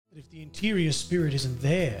If the interior spirit isn't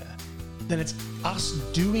there, then it's us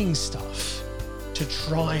doing stuff to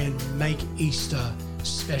try and make Easter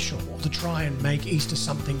special, or to try and make Easter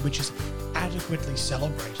something which is adequately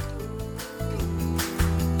celebrated.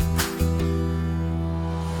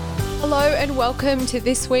 Hello and welcome to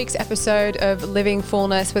this week's episode of Living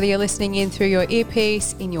Fullness. Whether you're listening in through your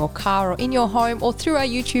earpiece, in your car or in your home, or through our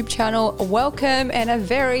YouTube channel, welcome and a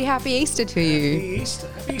very happy Easter to you. Happy Easter.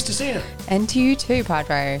 Happy Easter, Santa. And to you too,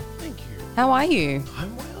 Padre. Thank you. How are you?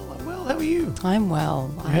 I'm well. How are you? I'm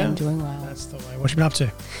well. I am doing well. That's the way. What have you been up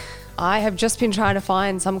to? I have just been trying to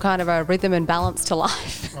find some kind of a rhythm and balance to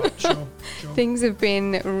life. Right, sure. Things have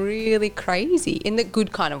been really crazy in the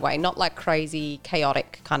good kind of way, not like crazy,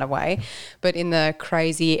 chaotic kind of way, but in the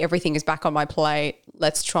crazy, everything is back on my plate.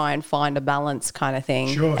 Let's try and find a balance kind of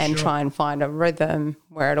thing and try and find a rhythm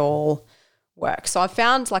where it all works. So I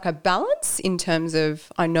found like a balance in terms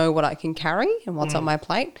of I know what I can carry and what's on my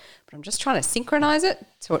plate, but I'm just trying to synchronize it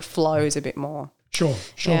so it flows a bit more. Sure.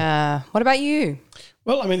 Yeah. What about you?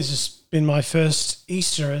 Well, I mean, this has been my first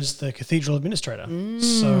Easter as the cathedral administrator.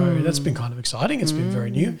 So that's been kind of exciting. It's been very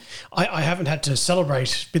new. I haven't had to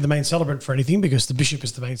be the main celebrant for anything because the bishop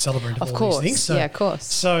is the main celebrant of all these things. So, yeah, of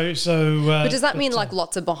course. But does that mean like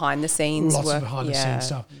lots of behind the scenes lots work? of behind the scenes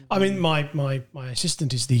stuff. I mean, my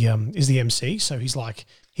assistant is the MC, so he's like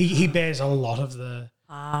he bears a lot of the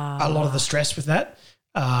stress with that.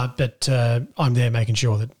 But I'm there making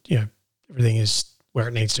sure that everything is where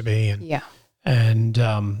it needs to be, and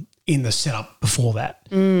in the setup before that.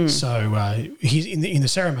 So he's in the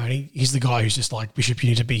ceremony. He's the guy who's just like, Bishop, you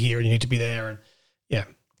need to be here and you need to be there, and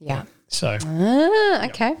yeah. So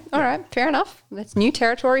okay, all right, fair enough. That's new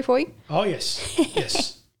territory for you. Oh yes,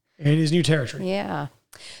 yes, it is new territory. Yeah.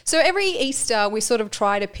 So every Easter we sort of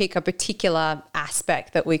try to pick a particular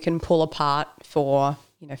aspect that we can pull apart for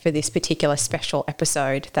this particular special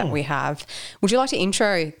episode that we have. Would you like to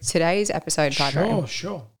intro today's episode, Padre?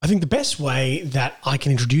 Sure. I think the best way that I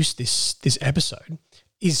can introduce this episode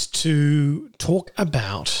is to talk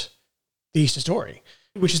about the Easter story,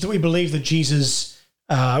 which is that we believe that Jesus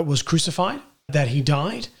was crucified, that he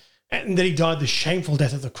died, and that he died the shameful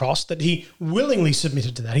death of the cross, that he willingly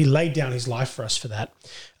submitted to that. He laid down his life for us for that.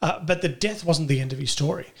 But the death wasn't the end of his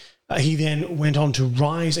story. He then went on to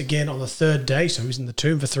rise again on the third day, so he was in the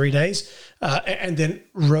tomb for 3 days, and then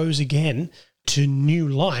rose again to new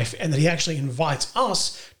life, and that he actually invites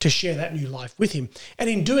us to share that new life with him. And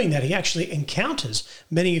in doing that, he actually encounters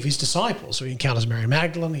many of his disciples. So he encounters Mary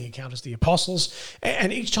Magdalene, he encounters the apostles,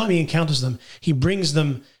 and each time he encounters them, he brings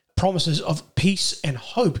them promises of peace and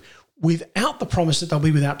hope without the promise that they'll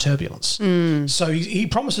be without turbulence. So he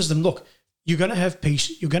promises them, look, you're going to have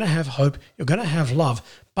peace, you're going to have hope, you're going to have love,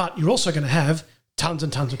 but you're also going to have tons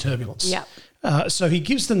and tons of turbulence. Yeah. So he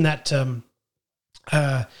gives them that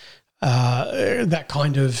that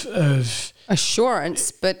kind of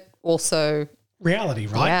assurance, but also reality,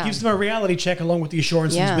 right? Yeah. Gives them a reality check along with the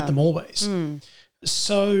assurance that he's with them always.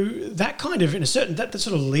 So that kind of, in a certain, that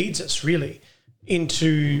sort of leads us really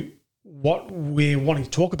into what we're wanting to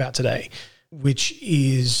talk about today, which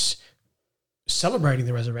is celebrating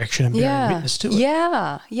the resurrection and bearing witness to it.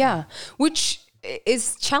 Yeah. Which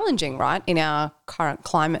is challenging, right, in our current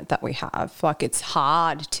climate that we have. Like it's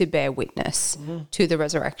hard to bear witness to the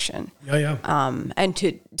resurrection. And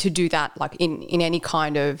to do that like in any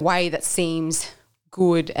kind of way that seems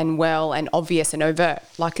good and well and obvious and overt.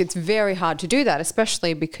 Like it's very hard to do that,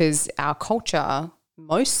 especially because our culture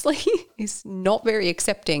mostly is not very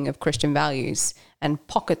accepting of Christian values, and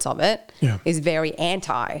pockets of it is very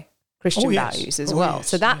anti-Christian values as well. Yes,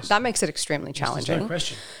 so that makes it extremely challenging. No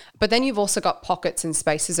question. But then you've also got pockets and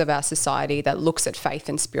spaces of our society that looks at faith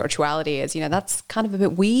and spirituality as, that's kind of a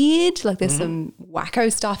bit weird. Like there's some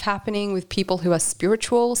wacko stuff happening with people who are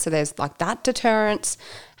spiritual. So there's like that deterrence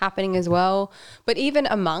happening as well. But even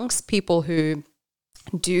amongst people who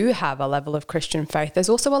do have a level of Christian faith, there's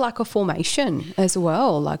also a lack of formation as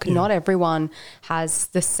well. Like not everyone has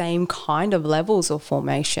the same kind of levels of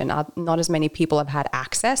formation. Not as many people have had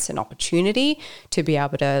access and opportunity to be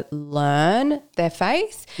able to learn their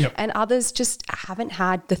faith, and others just haven't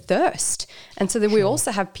had the thirst. And so then we also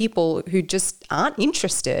have people who just aren't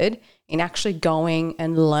interested in actually going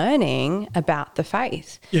and learning about the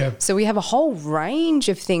faith. So we have a whole range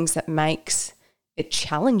of things that makes it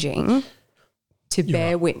challenging to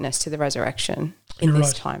bear witness to the resurrection in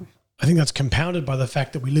this time. I think that's compounded by the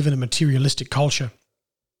fact that we live in a materialistic culture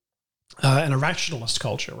and a rationalist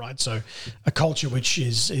culture, right? So a culture which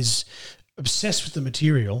is obsessed with the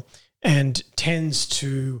material and tends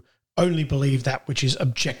to only believe that which is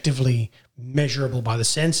objectively measurable by the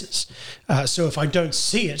senses. So if I don't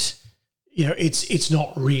see it, it's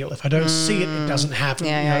not real. If I don't see it, it doesn't happen.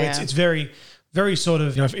 It's very, very sort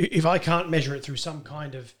of, if I can't measure it through some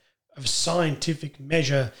kind of scientific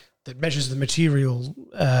measure that measures the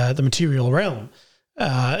material realm,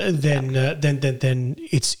 then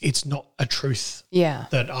it's not a truth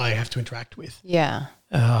that I have to interact with. Yeah.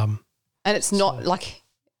 And it's not like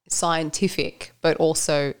scientific, but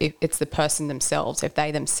also it's the person themselves. If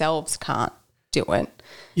they themselves can't do it,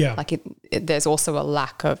 there's also a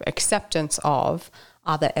lack of acceptance of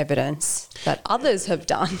other evidence that others have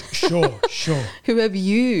done. Sure. Who have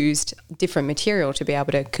used different material to be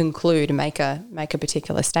able to conclude and make a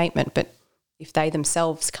particular statement. But if they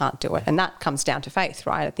themselves can't do it, and that comes down to faith,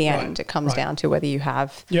 right? At the end, it comes down to whether you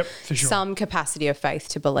have some capacity of faith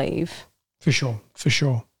to believe. For sure.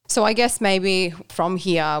 So I guess maybe from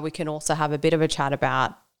here we can also have a bit of a chat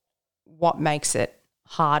about what makes it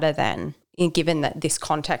harder then, given that this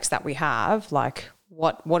context that we have, like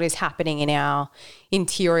what is happening in our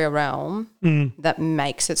interior realm that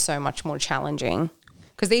makes it so much more challenging.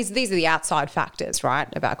 Because these are the outside factors, right,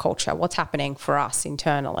 of our culture. What's happening for us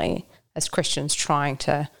internally as Christians trying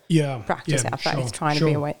to practice our faith, trying to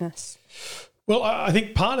be a witness? Well, I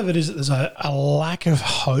think part of it is that there's a lack of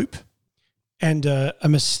hope and a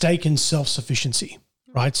mistaken self-sufficiency,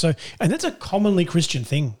 right? So, and that's a commonly Christian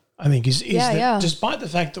thing, I think, is that despite the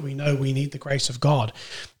fact that we know we need the grace of God,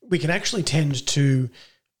 we can actually tend to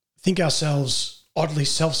think ourselves oddly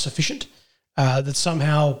self-sufficient, that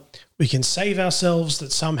somehow we can save ourselves,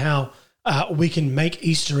 that somehow we can make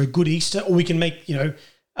Easter a good Easter, or we can make, we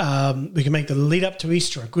can make the lead up to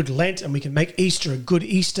Easter a good Lent, and we can make Easter a good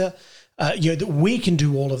Easter, that we can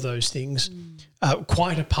do all of those things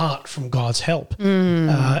quite apart from God's help.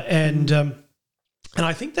 And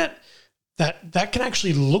I think that can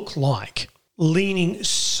actually look like leaning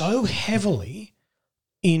so heavily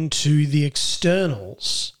into the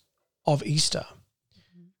externals of Easter,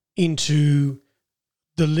 into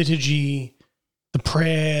the liturgy, the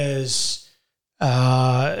prayers,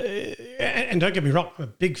 and don't get me wrong, I'm a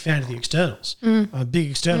big fan of the externals. I'm a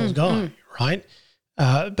big externals guy, right?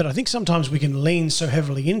 But I think sometimes we can lean so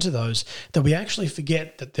heavily into those that we actually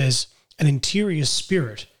forget that there's an interior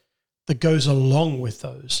spirit that goes along with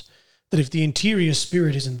those. That if the interior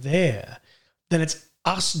spirit isn't there, then it's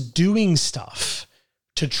us doing stuff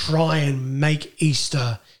to try and make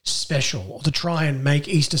Easter special, or to try and make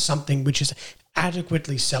Easter something which is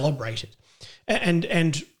adequately celebrated.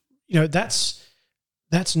 And that's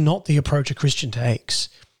not the approach a Christian takes.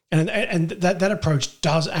 And that approach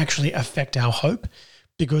does actually affect our hope,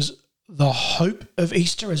 because the hope of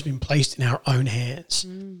Easter has been placed in our own hands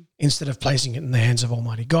instead of placing it in the hands of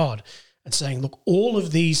Almighty God and saying, look, all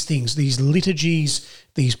of these things, these liturgies,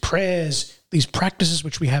 these prayers, these practices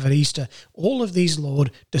which we have at Easter, all of these,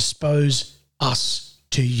 Lord, dispose us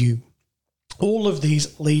to you. All of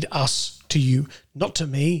these lead us to you, not to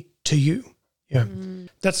me, to you. Yeah.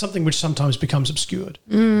 That's something which sometimes becomes obscured.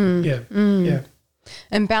 Yeah.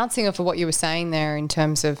 And bouncing off of what you were saying there in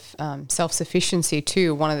terms of self-sufficiency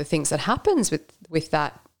too, one of the things that happens with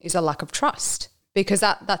that is a lack of trust, because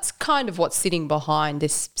that's kind of what's sitting behind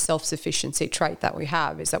this self-sufficiency trait that we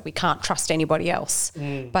have, is that we can't trust anybody else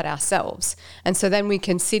but ourselves. And so then we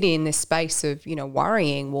can sit in this space of,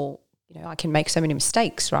 worrying, well, I can make so many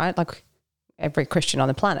mistakes, right? Like every Christian on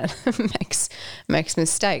the planet makes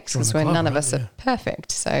mistakes, because none of us are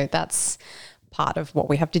perfect. So that's part of what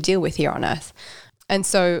we have to deal with here on earth. And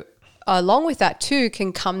so along with that too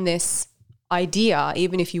can come this idea,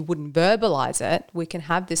 even if you wouldn't verbalize it, we can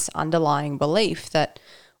have this underlying belief that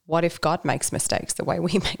what if God makes mistakes the way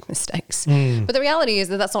we make mistakes? But the reality is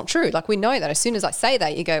that that's not true. Like, we know that as soon as I say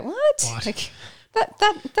that, you go, what? Like,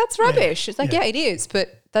 that's rubbish. It's like, yeah, it is.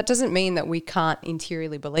 But that doesn't mean that we can't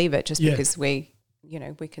interiorly believe it just because we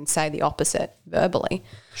can say the opposite verbally.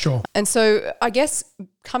 Sure. And so I guess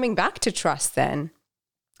coming back to trust then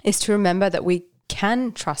is to remember that we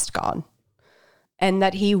can trust God and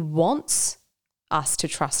that he wants us to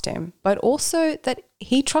trust him, but also that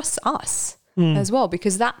he trusts us as well,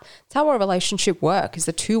 because that's how our relationship works, is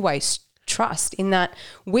a two-way trust, in that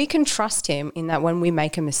we can trust him in that when we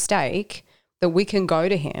make a mistake, that we can go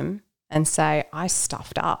to him and say, I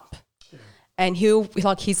stuffed up. And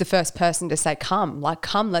he's the first person to say, come,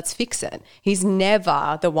 let's fix it. He's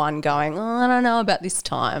never the one going, oh, I don't know about this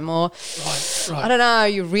time, or I don't know,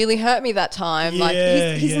 you really hurt me that time.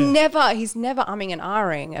 He's never umming and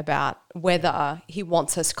ahhing about whether he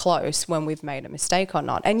wants us close when we've made a mistake or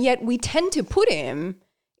not. And yet we tend to put him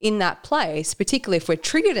in that place, particularly if we're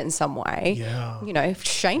triggered in some way. If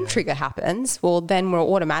shame trigger happens, well, then we're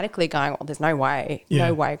automatically going, well, there's no way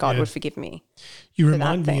God would forgive me. You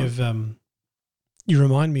remind me of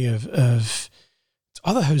remind me of it's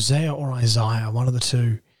either Hosea or Isaiah, one of the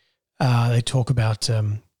two. They talk about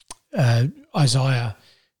Isaiah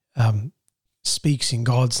speaks in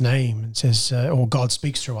God's name and says, or God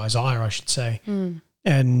speaks through Isaiah, I should say,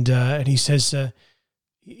 and he says to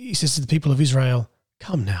the people of Israel,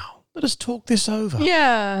 "Come now, let us talk this over.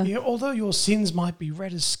 Yeah. Although your sins might be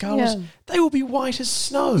red as scarlet, they will be white as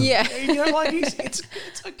snow. Yeah. It's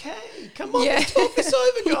okay. Come on, let's talk this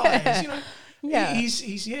over, guys.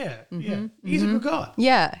 He's a good God.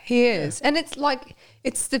 Yeah, he is. And it's like,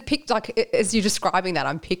 it's the as you're describing that,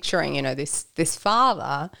 I'm picturing, this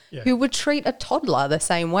father who would treat a toddler the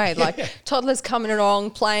same way. Like toddler's coming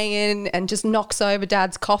along, playing in and just knocks over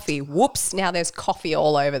dad's coffee. Whoops, now there's coffee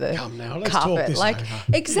all over the Come now, let's carpet. talk this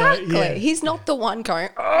over. Exactly. He's not the one going,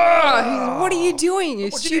 what are you doing,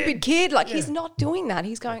 you stupid kid? Like he's not doing that.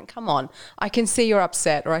 He's going, come on, I can see you're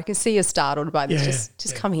upset or I can see you're startled by this.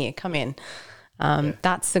 Just come here, come in.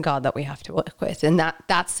 That's the God that we have to work with, and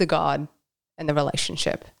that's the God and the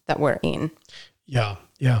relationship that we're in. Yeah,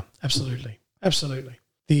 absolutely.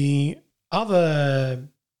 The other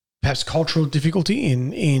perhaps cultural difficulty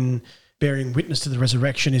in bearing witness to the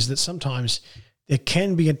resurrection is that sometimes there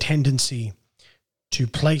can be a tendency to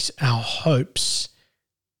place our hopes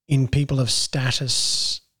in people of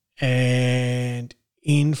status and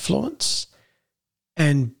influence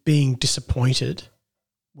and being disappointed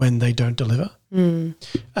when they don't deliver.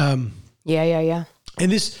 Yeah.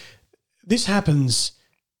 And this happens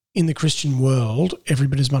in the Christian world every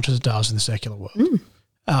bit as much as it does in the secular world.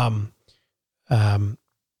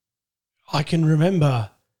 I can remember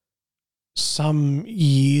some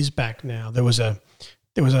years back now, there was a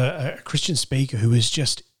Christian speaker who was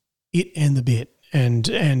just it and the bit,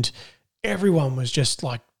 and everyone was just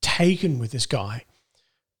like taken with this guy,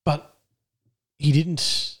 but he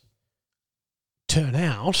didn't turn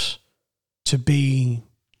out to be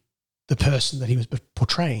the person that he was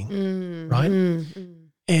portraying, right?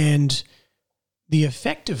 And the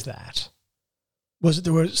effect of that was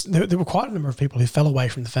that there were quite a number of people who fell away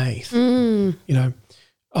from the faith.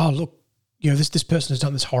 Oh look, this person has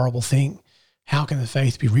done this horrible thing. How can the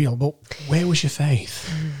faith be real? Well, where was your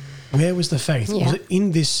faith? Where was the faith? Was it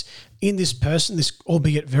in this person, this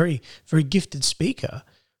albeit very, very gifted speaker,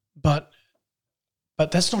 but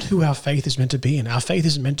that's not who our faith is meant to be in. Our faith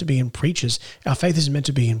isn't meant to be in preachers. Our faith isn't meant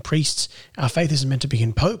to be in priests. Our faith isn't meant to be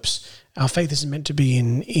in popes. Our faith isn't meant to be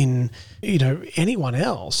in anyone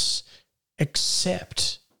else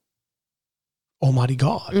except Almighty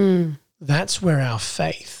God. That's where our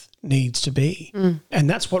faith needs to be. And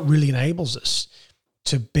that's what really enables us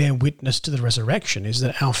to bear witness to the resurrection, is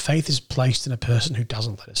that our faith is placed in a person who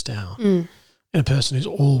doesn't let us down, in a person who's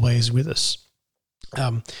always with us.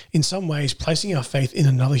 In some ways, placing our faith in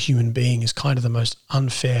another human being is kind of the most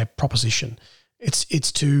unfair proposition.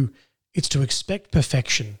 It's to expect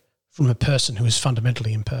perfection from a person who is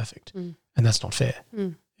fundamentally imperfect, and that's not fair.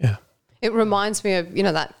 Yeah, it reminds me of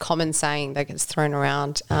that common saying that gets thrown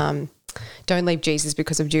around: "Don't leave Jesus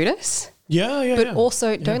because of Judas." But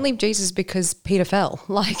also, don't leave Jesus because Peter fell.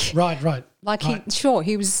 Right.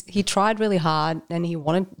 He tried really hard, and he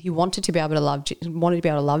wanted to be able to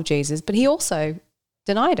love Jesus, but he also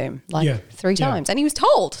denied him 3 times, and he was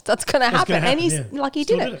told that's going to happen, and he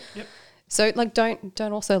did it. Yep. So don't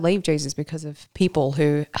also leave Jesus because of people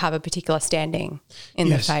who have a particular standing in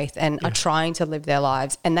the faith and are trying to live their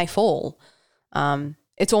lives and they fall.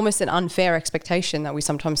 It's almost an unfair expectation that we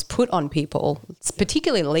sometimes put on people,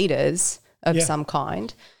 particularly leaders of some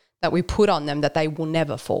kind, that we put on them that they will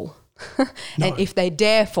never fall. And if they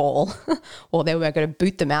dare fall, well, then we're going to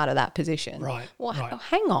boot them out of that position. Right. Well,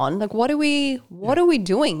 hang on. What are we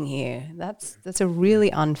doing here? That's a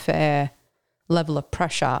really unfair level of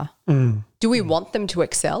pressure. Do we want them to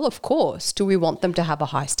excel? Of course. Do we want them to have a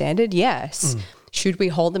high standard? Yes. Should we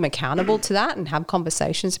hold them accountable to that and have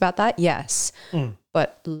conversations about that? Yes.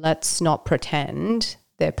 But let's not pretend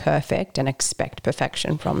they're perfect and expect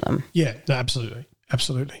perfection from them. Yeah, no,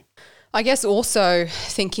 absolutely. I guess also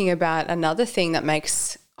thinking about another thing that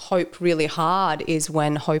makes hope really hard is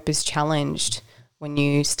when hope is challenged, when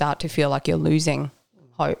you start to feel like you're losing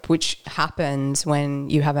hope, which happens when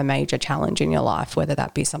you have a major challenge in your life, whether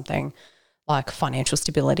that be something like financial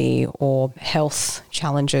stability or health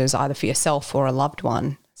challenges, either for yourself or a loved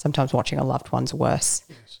one. Sometimes watching a loved one's worse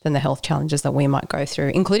than the health challenges that we might go through,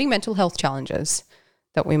 including mental health challenges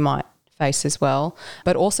that we might face as well.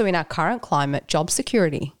 But also in our current climate, job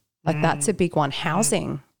security. That's a big one.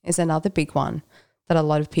 Housing is another big one that a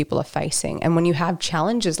lot of people are facing. And when you have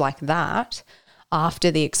challenges like that,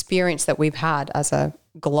 after the experience that we've had as a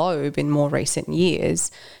globe in more recent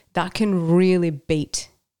years, that can really beat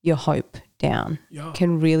your hope down. Yeah.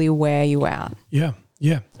 Can really wear you out. Yeah,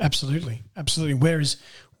 absolutely.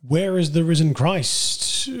 Where is the risen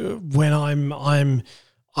Christ when I'm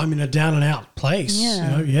in a down and out place?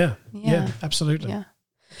 Yeah. Absolutely. Yeah. Absolutely.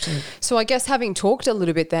 So I guess having talked a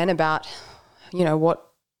little bit then about, what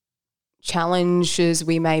challenges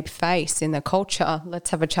we may face in the culture,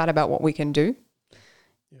 let's have a chat about what we can do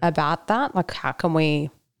about that. Like how can we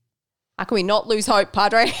not lose hope,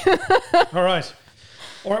 Padre? All right.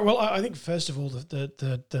 Well, I think first of all,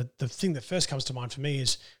 the thing that first comes to mind for me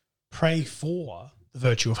is pray for the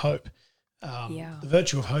virtue of hope. The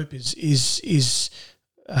virtue of hope is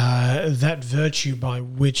that virtue by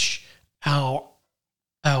which our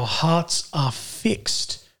hearts are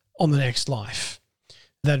fixed on the next life.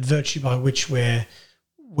 That virtue by which we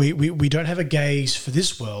don't have a gaze for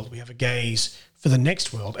this world, we have a gaze for the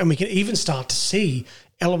next world, and we can even start to see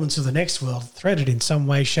elements of the next world threaded in some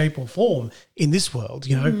way, shape, or form in this world.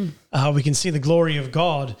 We can see the glory of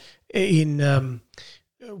God in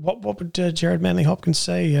what would Jared Manley Hopkins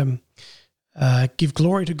say? Give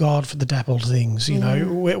glory to God for the dappled things.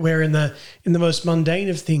 Where in the most mundane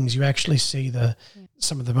of things you actually see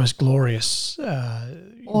some of the most glorious.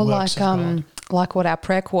 Or works of God. Like what our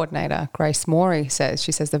prayer coordinator Grace Morey says.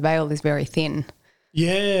 She says the veil is very thin.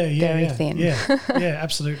 Very thin.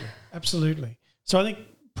 Absolutely. So I think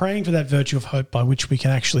praying for that virtue of hope by which we can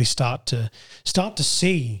actually start to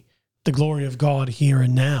see the glory of God here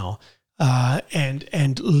and now,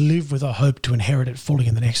 and live with a hope to inherit it fully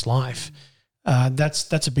in the next life.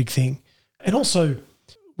 That's a big thing. And also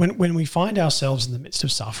when we find ourselves in the midst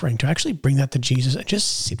of suffering, to actually bring that to Jesus and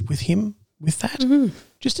just sit with him with that. Mm-hmm.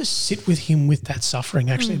 Just to sit with him with that suffering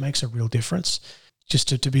actually makes a real difference. Just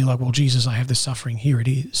to be like, well, Jesus, I have this suffering, here it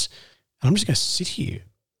is. And I'm just going to sit here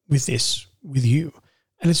with this, with you.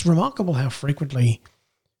 And it's remarkable how frequently,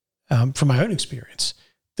 from my own experience,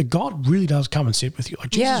 that God really does come and sit with you. Like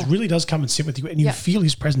Jesus really does come and sit with you, and you feel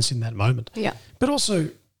his presence in that moment. Yeah. But also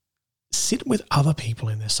sit with other people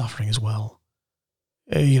in their suffering as well.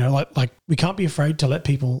 Like we can't be afraid to let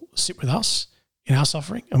people sit with us in our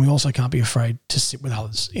suffering, and we also can't be afraid to sit with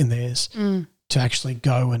others in theirs, to actually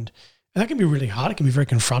go and that can be really hard. It can be very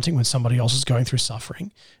confronting when somebody else is going through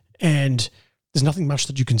suffering and there's nothing much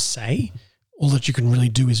that you can say. All that you can really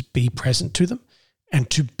do is be present to them, and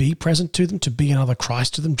to be present to them, to be another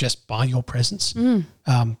Christ to them just by your presence.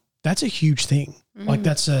 That's a huge thing. Like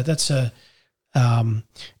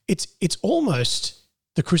it's almost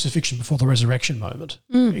the crucifixion before the resurrection moment.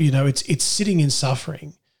 It's sitting in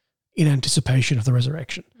suffering in anticipation of the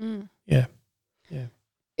resurrection. Yeah.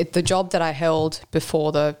 The job that I held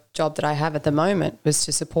before the job that I have at the moment was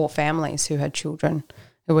to support families who had children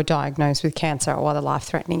who were diagnosed with cancer or other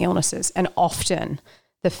life-threatening illnesses. And often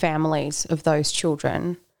the families of those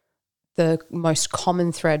children, the most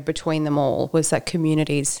common thread between them all was that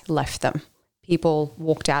communities left them. People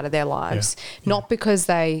walked out of their lives, not because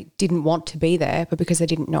they didn't want to be there, but because they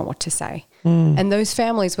didn't know what to say. And those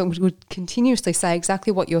families would continuously say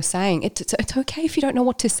exactly what you're saying. It's okay if you don't know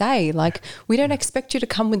what to say. Like, we don't expect you to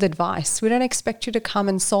come with advice. We don't expect you to come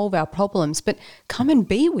and solve our problems, but come and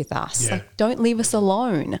be with us. Like, don't leave us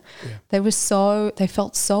alone. They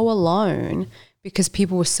felt so alone because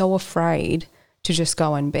people were so afraid to just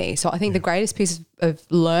go and be. So I think the greatest piece of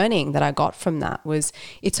learning that I got from that was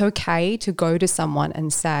it's okay to go to someone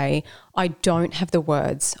and say, I don't have the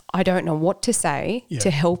words. I don't know what to say to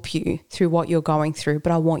help you through what you're going through,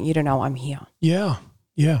 but I want you to know I'm here. Yeah.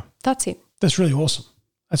 That's it. That's really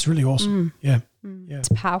awesome. Yeah. It's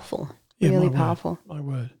powerful. Really powerful. My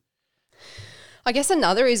word. I guess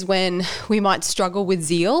another is when we might struggle with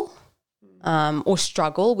zeal or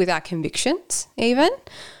struggle with our convictions even.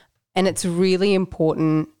 And it's really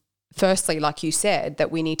important, firstly, like you said, that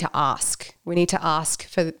we need to ask. We need to ask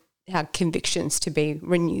for our convictions to be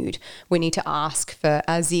renewed. We need to ask for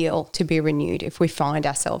our zeal to be renewed if we find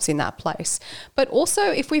ourselves in that place. But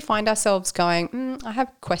also if we find ourselves going, I have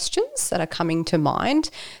questions that are coming to mind,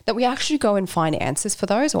 that we actually go and find answers for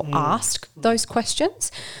those or ask those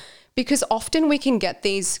questions. Because often we can get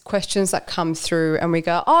these questions that come through and we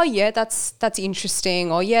go, oh, yeah, that's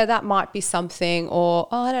interesting, or yeah, that might be something, or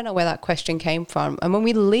oh, I don't know where that question came from. And when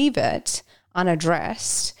we leave it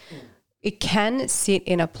unaddressed, it can sit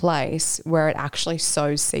in a place where it actually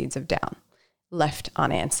sows seeds of doubt, left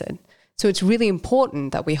unanswered. So it's really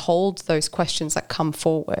important that we hold those questions that come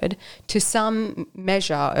forward to some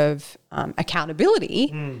measure of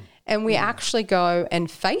accountability and we actually go and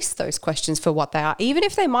face those questions for what they are, even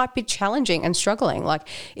if they might be challenging and struggling. Like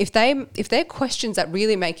if they're questions that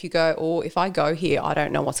really make you go, oh, if I go here, I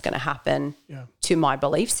don't know what's going to happen to my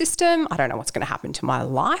belief system. I don't know what's going to happen to my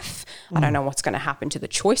life. I don't know what's going to happen to the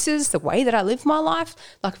choices, the way that I live my life.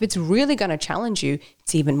 Like if it's really going to challenge you,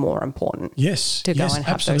 it's even more important to go and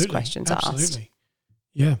have those questions asked.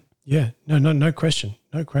 Yeah. Yeah. No question.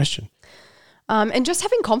 No question. And just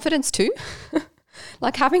having confidence too,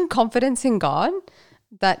 like having confidence in God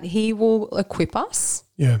that he will equip us.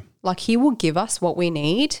 Yeah. Like he will give us what we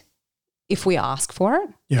need if we ask for it.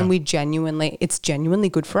 Yeah. And it's genuinely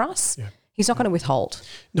good for us. Yeah. He's not going to withhold.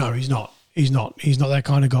 No, he's not. He's not that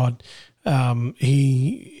kind of God.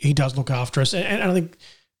 He does look after us. And I think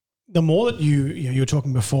the more that you were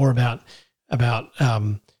talking before about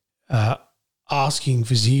asking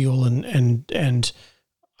for zeal and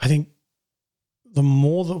I think the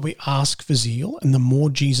more that we ask for zeal and the more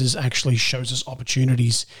Jesus actually shows us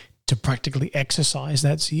opportunities to practically exercise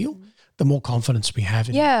that zeal, the more confidence we have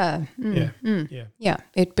in it. Yeah,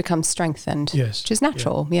 it becomes strengthened, which is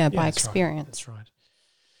natural, by experience. That's right.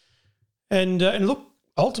 And look,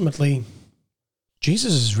 ultimately,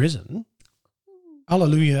 Jesus is risen.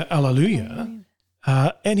 Alleluia, alleluia.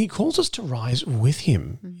 And he calls us to rise with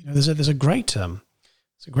him. You know, there's a great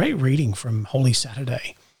reading from Holy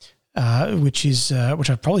Saturday, which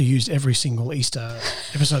I've probably used every single Easter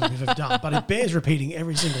episode that we've ever done, but it bears repeating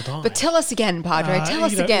every single time. But tell us again, Padre. Tell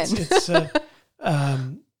us again.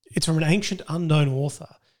 It's from an ancient unknown author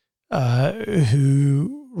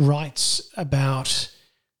who writes about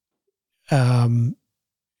the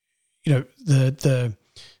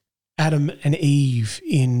Adam and Eve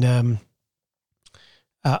in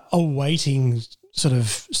awaiting sort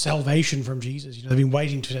of salvation from Jesus. You know, they've been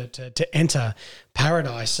waiting to enter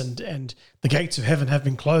paradise, and the gates of heaven have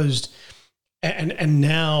been closed, and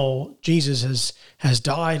now Jesus has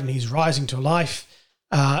died and he's rising to life,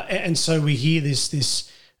 and so we hear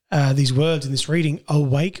these words in this reading: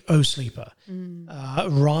 "Awake, O sleeper,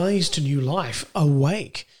 rise to new life.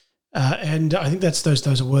 Awake." And I think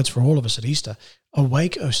those are words for all of us at Easter.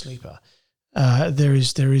 Awake, O sleeper. There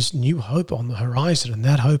is new hope on the horizon, and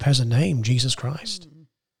that hope has a name, Jesus Christ.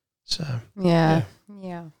 So yeah.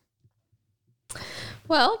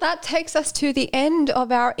 Well, that takes us to the end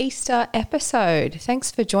of our Easter episode.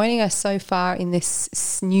 Thanks for joining us so far in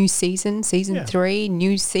this new season 3,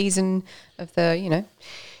 new season of the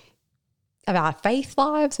of our faith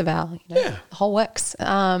lives, of our the whole works.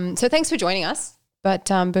 So thanks for joining us.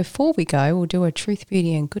 But before we go, we'll do a truth,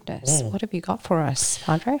 beauty, and goodness. What have you got for us,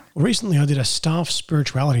 Padre? Recently, I did a staff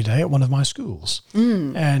spirituality day at one of my schools,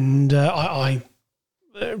 and I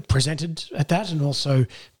presented at that, and also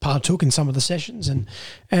partook in some of the sessions, and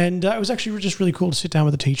it was actually just really cool to sit down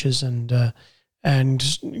with the teachers and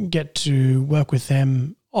get to work with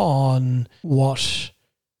them on what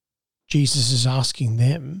Jesus is asking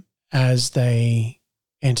them as they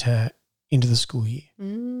enter into the school year.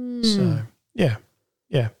 So yeah.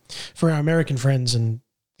 For our American friends, and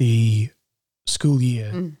the school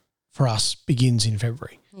year for us begins in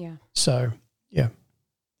February. Yeah. So, yeah.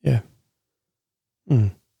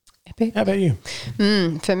 Epic. How about you?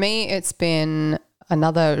 For me, it's been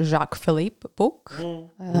another Jacques Philippe book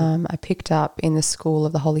I picked up in the School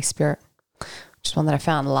of the Holy Spirit, which is one that I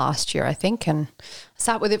found last year, I think, and I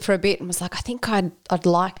sat with it for a bit and was like, I think I'd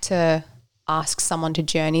like to ask someone to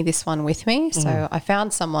journey this one with me. So I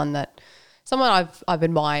found someone I've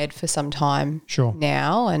admired for some time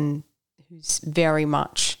now, and who's very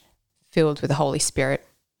much filled with the Holy Spirit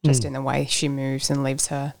just in the way she moves and lives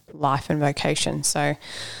her life and vocation. So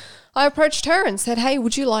I approached her and said, hey,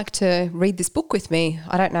 would you like to read this book with me?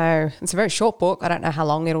 I don't know. It's a very short book. I don't know how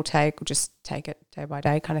long it'll take. We'll just take it day by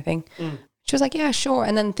day kind of thing. She was like, yeah, sure.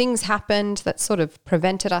 And then things happened that sort of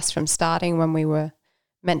prevented us from starting when we were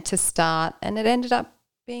meant to start, and it ended up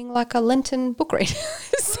being like a Lenten book read.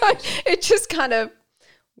 So it just kind of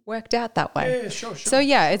worked out that way. Yeah, sure. So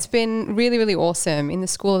it's been really, really awesome. In the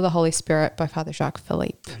School of the Holy Spirit by Father Jacques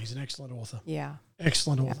Philippe. Yeah, he's an excellent author. Yeah.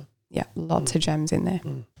 Excellent author. Yeah, lots of gems in there.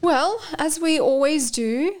 Well, as we always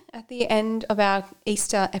do at the end of our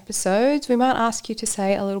Easter episodes, we might ask you to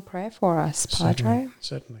say a little prayer for us, Padre.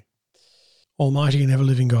 Certainly. Almighty and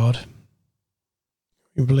ever-living God,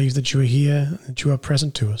 we believe that you are here, that you are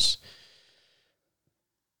present to us.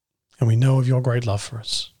 And we know of your great love for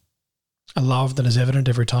us. A love that is evident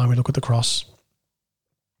every time we look at the cross.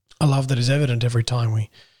 A love that is evident every time we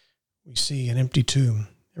see an empty tomb.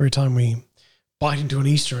 Every time we bite into an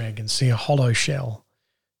Easter egg and see a hollow shell.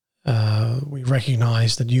 We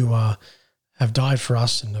recognize that you have died for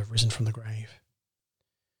us and have risen from the grave.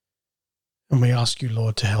 And we ask you,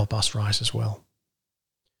 Lord, to help us rise as well.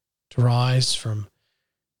 To rise from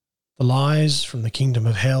the lies from the kingdom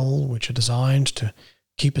of hell, which are designed to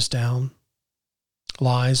keep us down,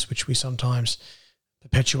 lies which we sometimes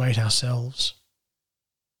perpetuate ourselves,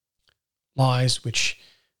 lies which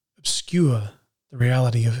obscure the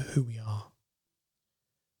reality of who we are.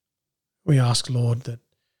 We ask, Lord, that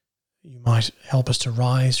you might help us to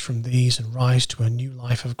rise from these and rise to a new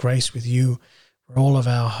life of grace with you, where all of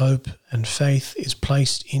our hope and faith is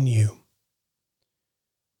placed in you.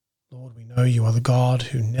 Lord, we know you are the God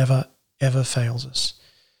who never, ever fails us,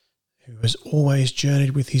 who has always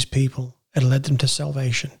journeyed with his people and led them to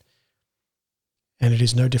salvation. And it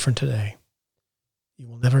is no different today. You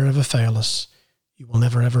will never, ever fail us. You will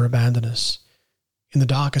never, ever abandon us. In the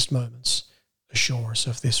darkest moments, assure us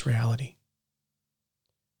of this reality.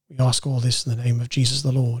 We ask all this in the name of Jesus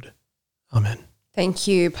the Lord. Amen. Thank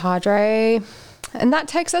you, Padre. And that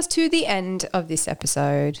takes us to the end of this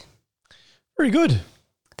episode. Very good.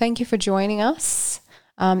 Thank you for joining us.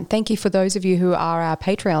 Thank you for those of you who are our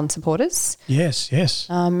Patreon supporters. Yes.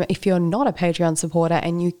 If you're not a Patreon supporter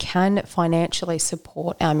and you can financially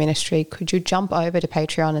support our ministry, could you jump over to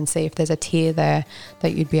Patreon and see if there's a tier there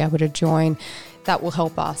that you'd be able to join? That will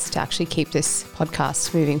help us to actually keep this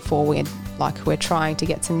podcast moving forward. Like, we're trying to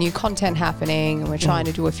get some new content happening and we're trying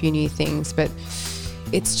to do a few new things, but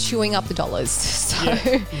it's chewing up the dollars. So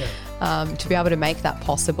to be able to make that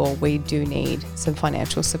possible, we do need some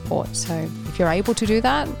financial support. So if you're able to do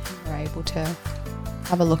that, you're able to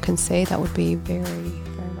have a look and see, that would be very,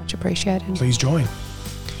 very much appreciated. Please join.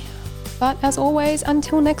 But as always,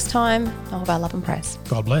 until next time, all of our love and praise.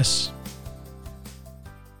 God bless.